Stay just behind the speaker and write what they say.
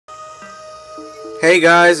Hey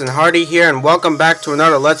guys, and Hardy here, and welcome back to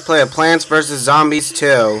another Let's Play of Plants vs. Zombies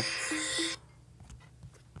 2.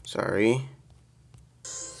 Sorry.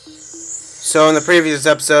 So in the previous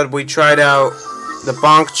episode, we tried out the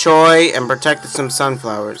bok choy and protected some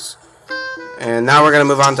sunflowers. And now we're going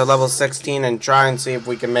to move on to level 16 and try and see if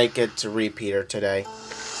we can make it to repeater today.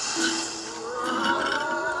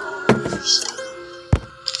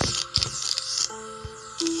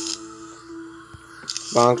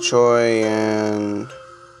 Bok choy and...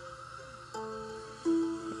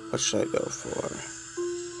 what should I go for?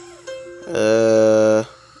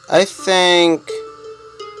 I think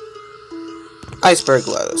iceberg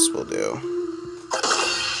lettuce will do.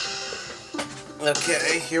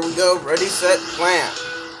 Okay, here we go. Ready, set, plant.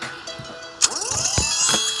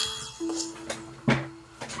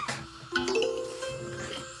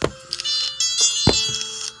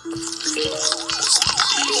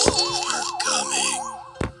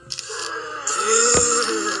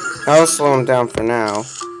 I'll slow him down for now.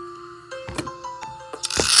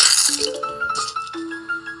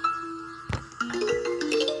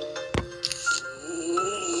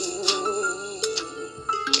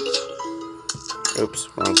 Oops,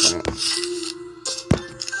 wrong plant.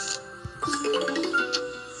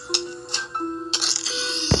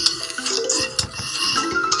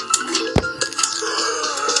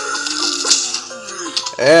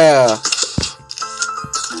 Yeah.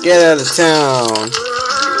 Get out of town.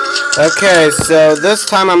 Okay, so this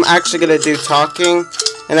time I'm actually gonna do talking,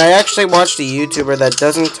 and I actually watched a YouTuber that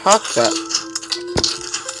doesn't talk that.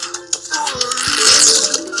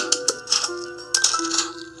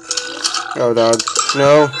 Oh, dog.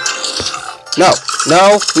 No. No.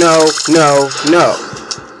 No. No. No. No.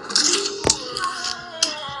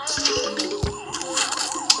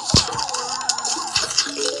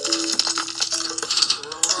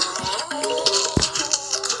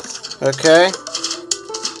 Okay.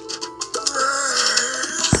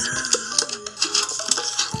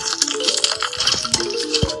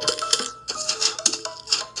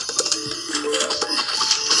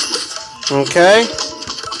 Okay.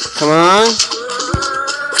 Come on.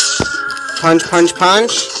 Punch, punch,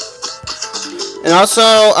 punch. And also,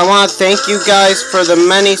 I want to thank you guys for the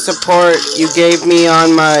many support you gave me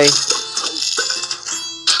on my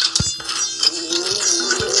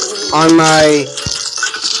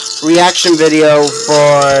reaction video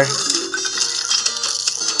for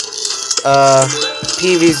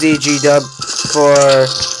PVZ G-Dub for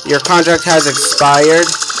Your Contract Has Expired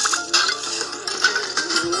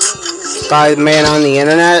by Man on the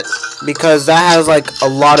Internet, because that has like a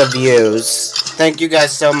lot of views. Thank you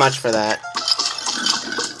guys so much for that.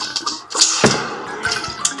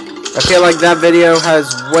 I feel like that video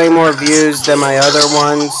has way more views than my other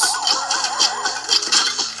ones.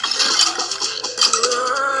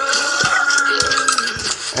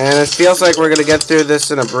 And it feels like we're gonna get through this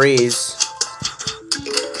in a breeze.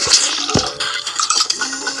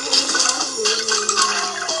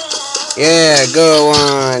 Yeah, go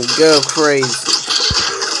on, go crazy.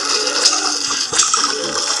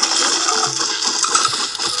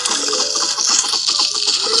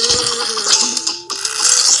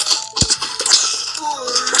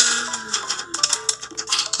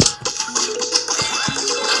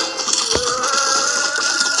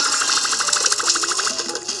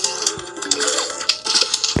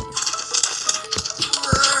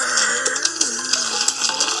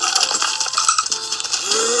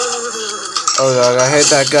 Oh god, I hate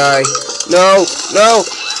that guy. No, no.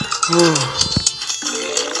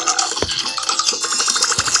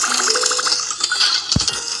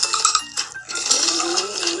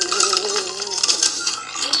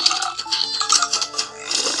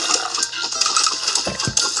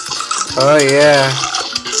 Oh yeah.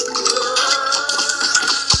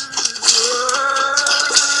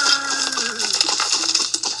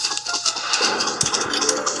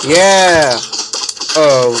 Yeah.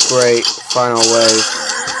 Oh great. Final wave.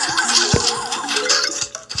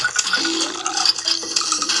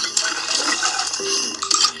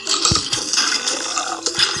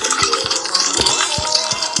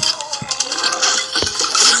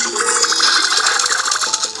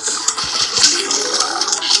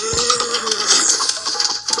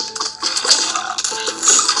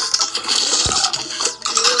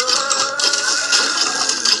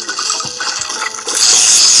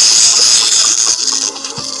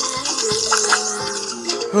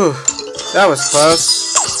 Whew, that was close.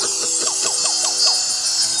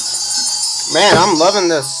 Man, I'm loving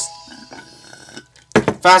this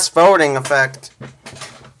fast forwarding effect.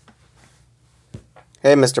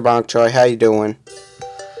 Hey, Mr. Bok choy, how you doing?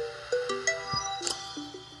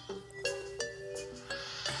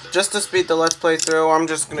 just to speed the Let's Play through, I'm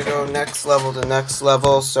just going to go next level to next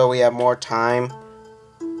level so we have more time.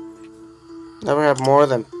 Never have more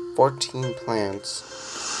than 14 plants.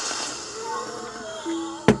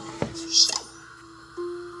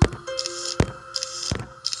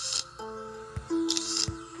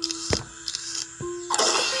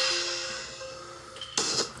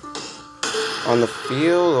 On the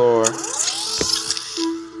field, or...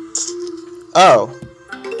 Oh.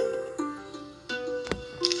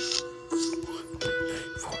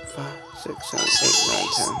 4, 5, 6, 7, 8, 9,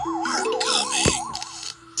 10. Are coming.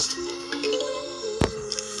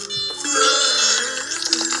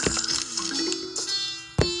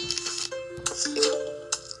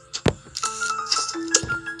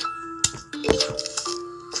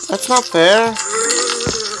 That's not fair.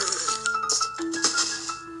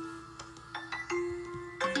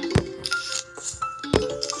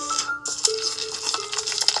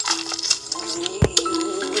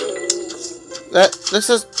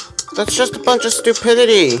 That's just a bunch of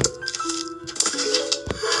stupidity.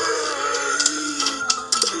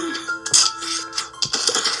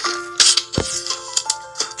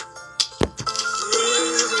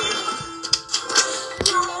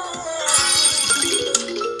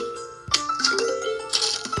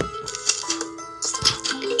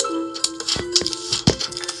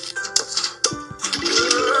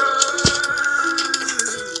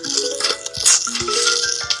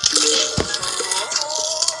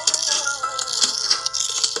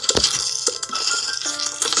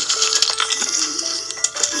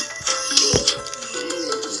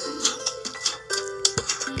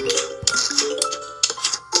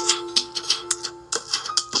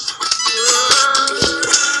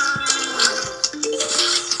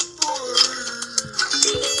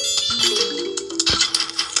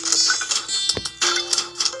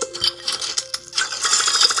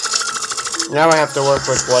 Now I have to work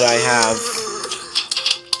with what I have.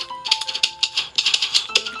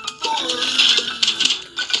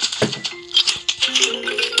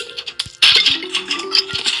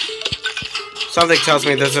 Something tells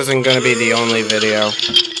me this isn't going to be the only video.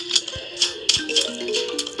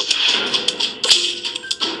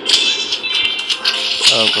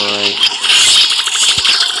 Oh, great.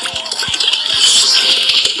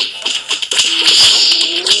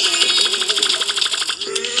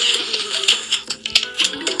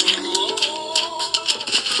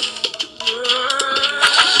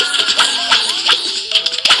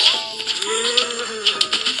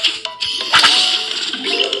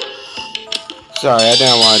 Sorry, I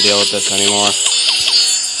didn't want to deal with this anymore.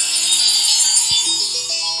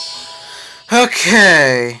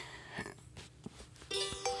 Okay.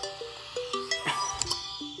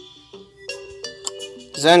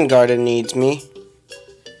 Zen Garden needs me.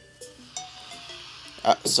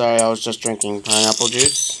 Sorry, I was just drinking pineapple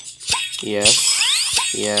juice.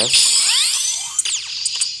 Yes. Yes.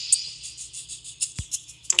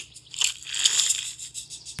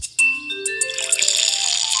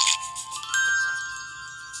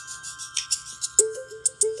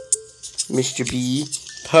 Mr. B,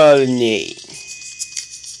 pollinate.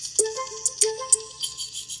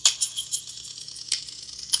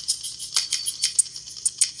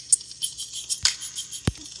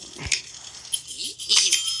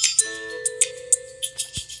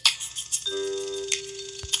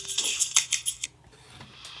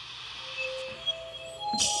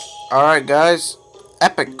 Alright guys,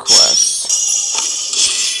 Epic Quest.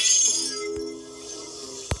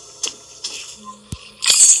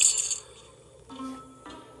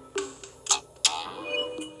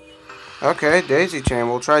 Okay, Daisy Chain.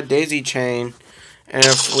 We'll try Daisy Chain. And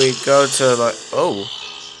if we go to like... Oh.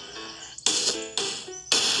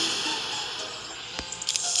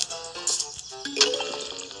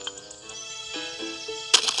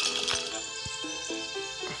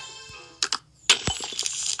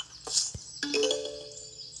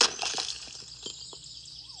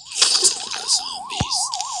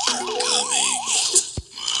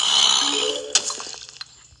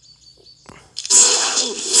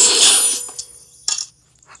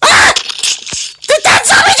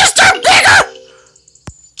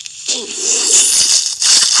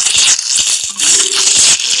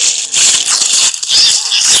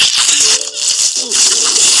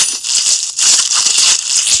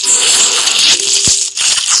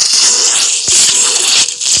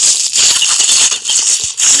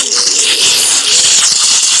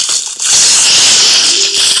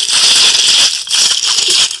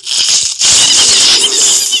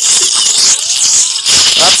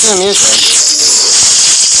 That's the music.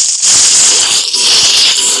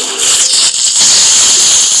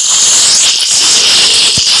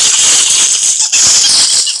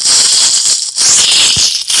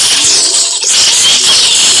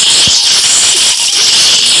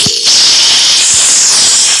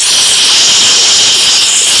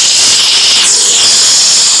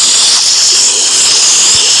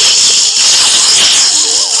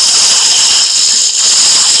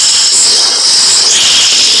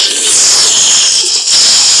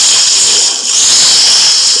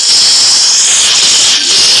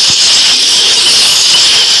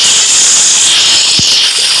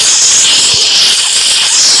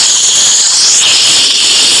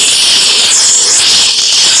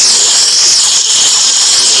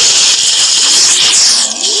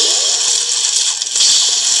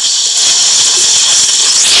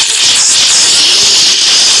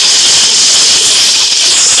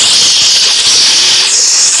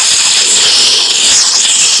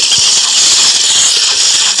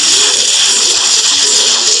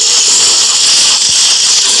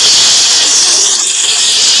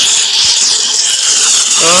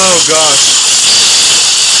 Oh gosh.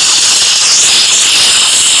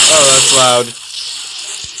 Oh, that's loud.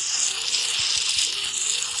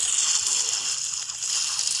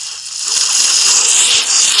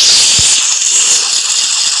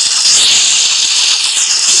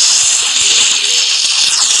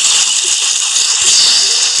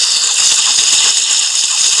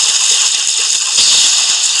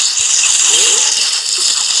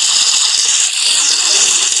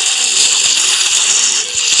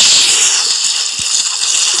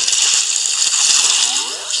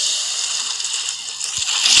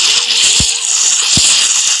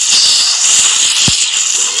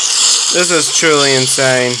 This is truly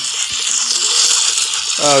insane.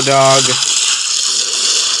 Oh, dog.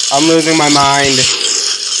 I'm losing my mind.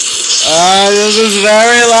 This is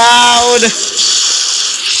very loud.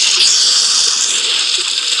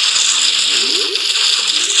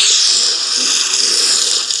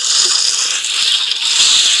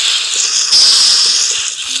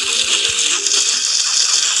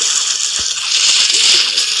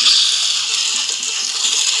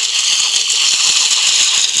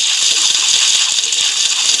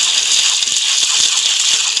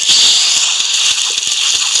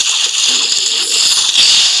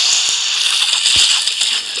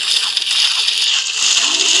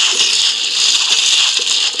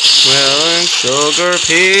 Well, and sugar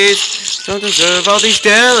peas don't deserve all these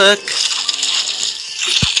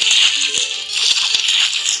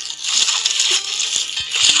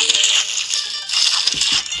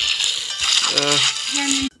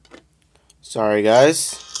Sorry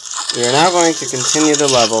guys. We are now going to continue the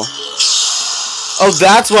level. Oh,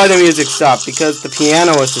 that's why the music stopped, because the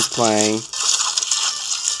pianist is playing.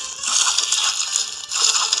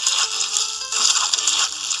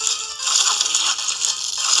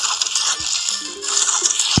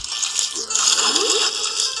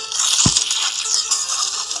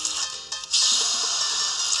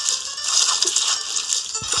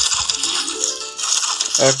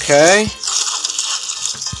 Okay.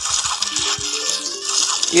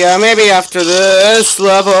 Yeah, maybe after this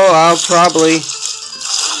level, I'll probably...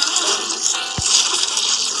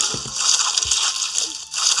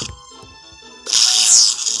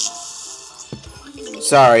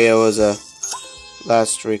 Sorry, it was a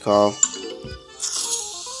last recall.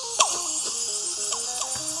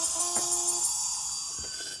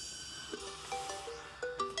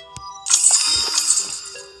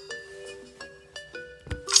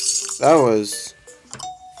 That was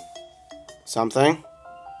something.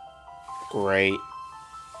 Great.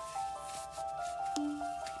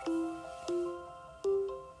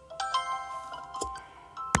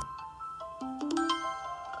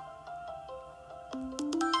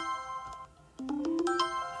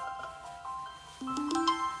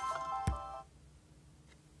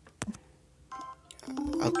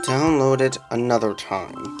 I'll download it another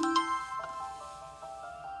time.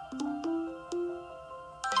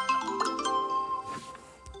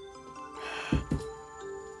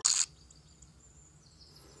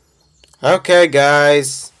 Okay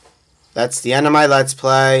guys, that's the end of my Let's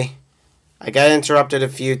Play. I got interrupted a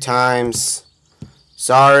few times.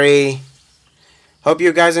 Sorry. Hope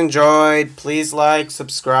you guys enjoyed. Please like,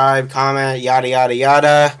 subscribe, comment, yada yada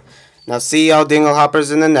yada. And I'll see y'all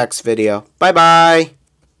Dinglehoppers in the next video. Bye bye.